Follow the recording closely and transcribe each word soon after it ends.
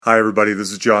Hi, everybody.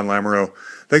 This is John Lamoureux.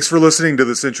 Thanks for listening to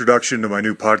this introduction to my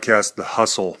new podcast, The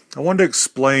Hustle. I wanted to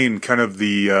explain kind of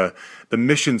the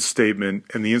mission statement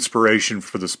and the inspiration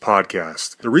for this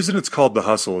podcast. The reason it's called The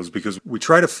Hustle is because we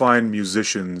try to find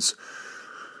musicians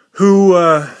who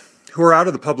are out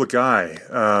of the public eye.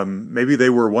 Maybe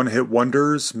they were one-hit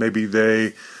wonders. Maybe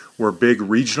they were big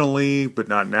regionally, but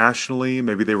not nationally.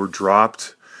 Maybe they were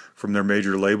dropped from their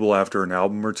major label after an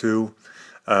album or two.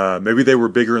 Maybe they were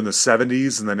bigger in the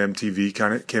 70s and then MTV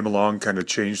kind of came along, kind of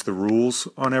changed the rules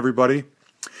on everybody.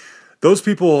 Those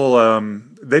people,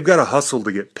 they've got to hustle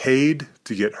to get paid,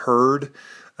 to get heard,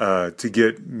 to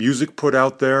get music put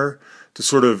out there, to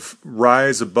sort of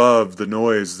rise above the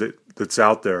noise that's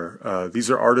out there. These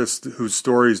are artists whose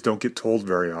stories don't get told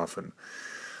very often.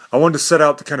 I wanted to set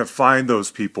out to kind of find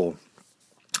those people,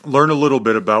 learn a little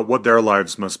bit about what their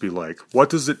lives must be like. What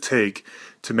does it take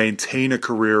to maintain a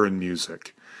career in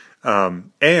music?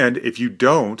 And if you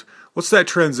don't, what's that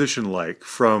transition like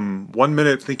from 1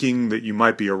 minute thinking that you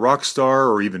might be a rock star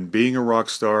or even being a rock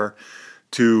star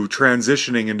to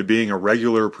transitioning into being a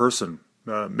regular person?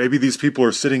 Maybe these people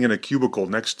are sitting in a cubicle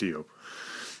next to you.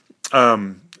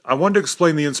 I wanted to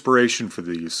explain the inspiration for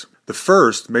these. The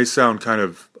first may sound kind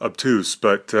of obtuse,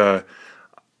 but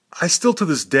I still to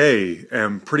this day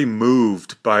am pretty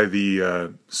moved by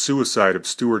the suicide of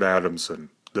Stuart Adamson,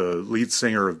 the lead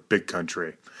singer of Big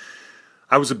Country.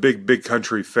 I was a big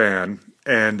Country fan,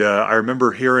 and I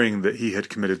remember hearing that he had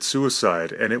committed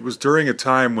suicide, and it was during a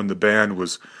time when the band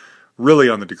was really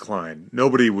on the decline.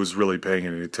 Nobody was really paying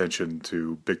any attention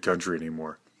to Big Country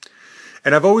anymore.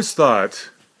 And I've always thought,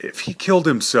 if he killed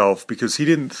himself because he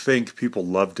didn't think people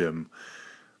loved him,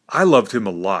 I loved him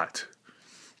a lot.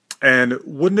 And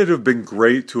wouldn't it have been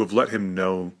great to have let him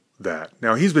know that?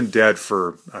 Now, he's been dead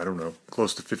for, I don't know,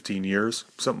 close to 15 years,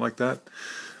 something like that.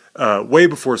 Way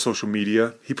before social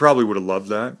media. He probably would have loved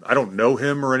that. I don't know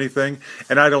him or anything.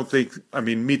 And I don't think,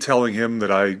 me telling him that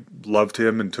I loved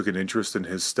him and took an interest in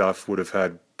his stuff would have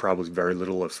had probably very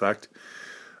little effect.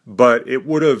 But it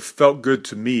would have felt good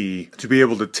to me to be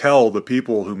able to tell the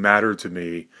people who matter to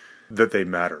me that they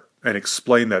matter and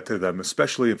explain that to them,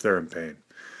 especially if they're in pain.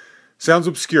 Sounds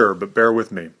obscure, but bear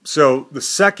with me. So the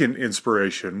second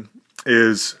inspiration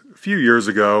is a few years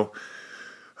ago.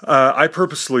 I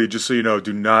purposely, just so you know,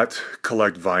 do not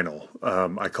collect vinyl.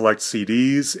 I collect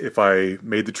CDs. If I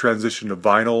made the transition to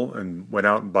vinyl and went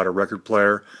out and bought a record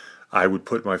player, I would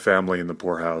put my family in the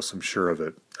poorhouse. I'm sure of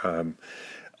it.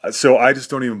 So I just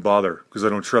don't even bother because I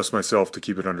don't trust myself to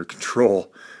keep it under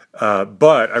control.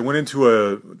 But I went into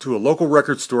a local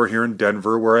record store here in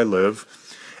Denver where I live.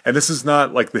 And this is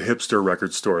not like the hipster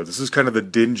record store. This is kind of the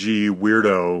dingy,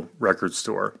 weirdo record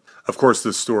store. Of course,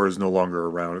 this store is no longer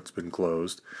around. It's been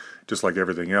closed, just like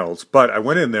everything else. But I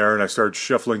went in there and I started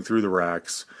shuffling through the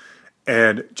racks.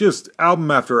 And just album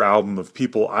after album of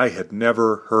people I had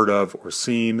never heard of or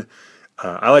seen.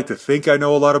 I like to think I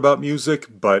know a lot about music,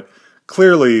 but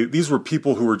clearly these were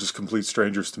people who were just complete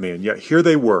strangers to me. And yet here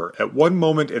they were. At one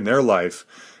moment in their life,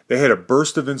 they had a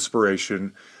burst of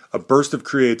inspiration, a burst of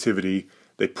creativity.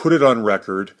 They put it on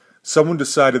record. Someone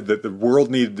decided that the world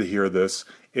needed to hear this.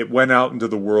 It went out into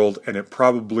the world, and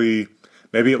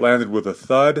maybe it landed with a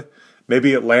thud.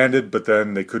 Maybe it landed, but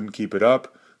then they couldn't keep it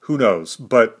up. Who knows?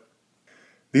 But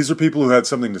these are people who had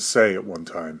something to say at one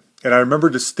time. And I remember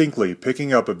distinctly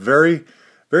picking up a very,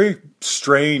 very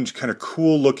strange, kind of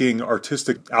cool-looking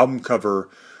artistic album cover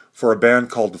for a band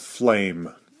called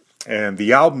Flame. And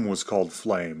the album was called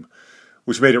Flame,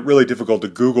 which made it really difficult to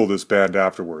Google this band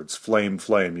afterwards. Flame,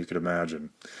 you can imagine.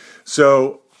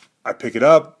 So I pick it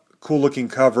up, cool looking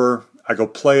cover. I go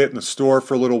play it in the store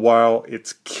for a little while.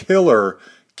 It's killer,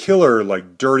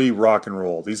 like dirty rock and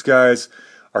roll. These guys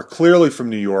are clearly from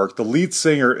New York. The lead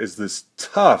singer is this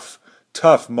tough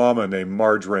mama named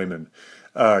Marge Raymond.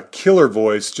 Killer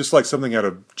voice, just like something out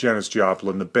of Janis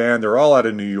Joplin. The band, they're all out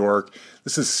of New York.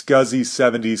 This is scuzzy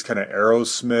 70s kind of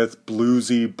Aerosmith,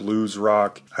 bluesy, blues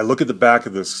rock. I look at the back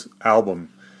of this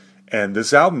album, and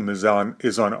this album is on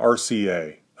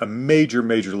RCA, a major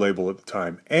label at the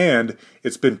time, and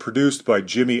it's been produced by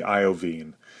Jimmy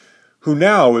Iovine, who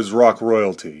now is rock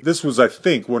royalty. This was, I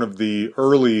think, one of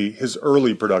his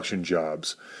early production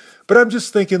jobs. But I'm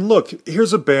just thinking, look,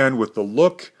 here's a band with the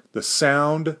look, the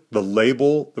sound, the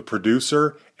label, the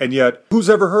producer, and yet, who's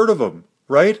ever heard of them,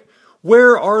 right?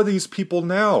 Where are these people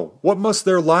now? What must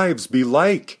their lives be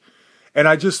like? And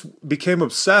I just became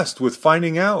obsessed with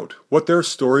finding out what their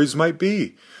stories might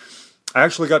be. I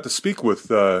actually got to speak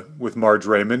with Marge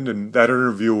Raymond, and that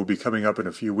interview will be coming up in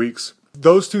a few weeks.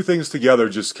 Those two things together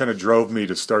just kind of drove me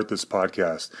to start this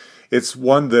podcast. It's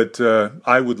one that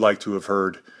I would like to have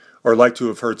heard or like to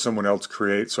have heard someone else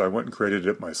create, so I went and created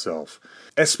it myself.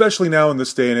 Especially now in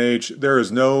this day and age, there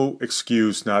is no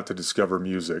excuse not to discover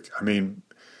music. I mean,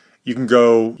 you can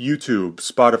go YouTube,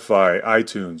 Spotify,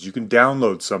 iTunes, you can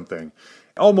download something.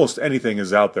 Almost anything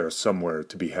is out there somewhere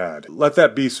to be had. Let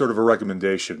that be sort of a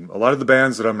recommendation. A lot of the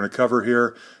bands that I'm going to cover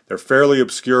here, they're fairly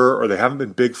obscure or they haven't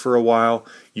been big for a while.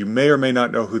 You may or may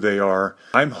not know who they are.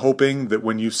 I'm hoping that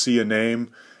when you see a name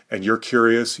and you're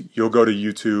curious, you'll go to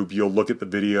YouTube, you'll look at the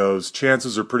videos.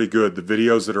 Chances are pretty good the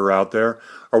videos that are out there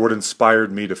are what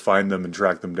inspired me to find them and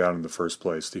track them down in the first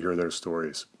place, to hear their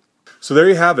stories. So there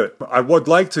you have it. I would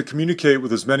like to communicate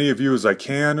with as many of you as I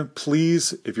can.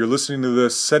 Please, if you're listening to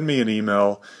this, send me an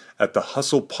email at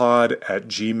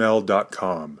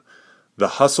thehustlepod@gmail.com.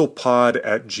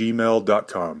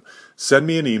 Thehustlepod@gmail.com. Send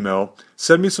me an email.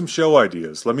 Send me some show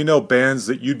ideas. Let me know bands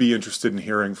that you'd be interested in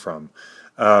hearing from.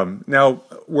 Now,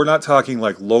 we're not talking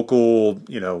like local,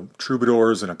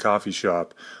 troubadours in a coffee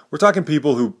shop. We're talking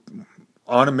people who,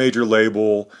 on a major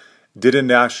label, did a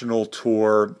national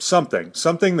tour, something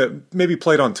that maybe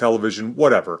played on television,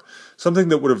 whatever. Something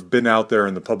that would have been out there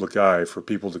in the public eye for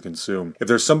people to consume. If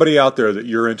there's somebody out there that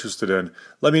you're interested in,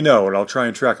 let me know and I'll try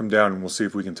and track them down and we'll see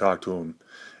if we can talk to them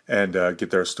and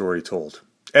get their story told.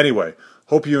 Anyway,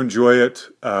 hope you enjoy it.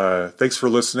 Thanks for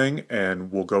listening and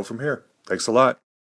we'll go from here. Thanks a lot.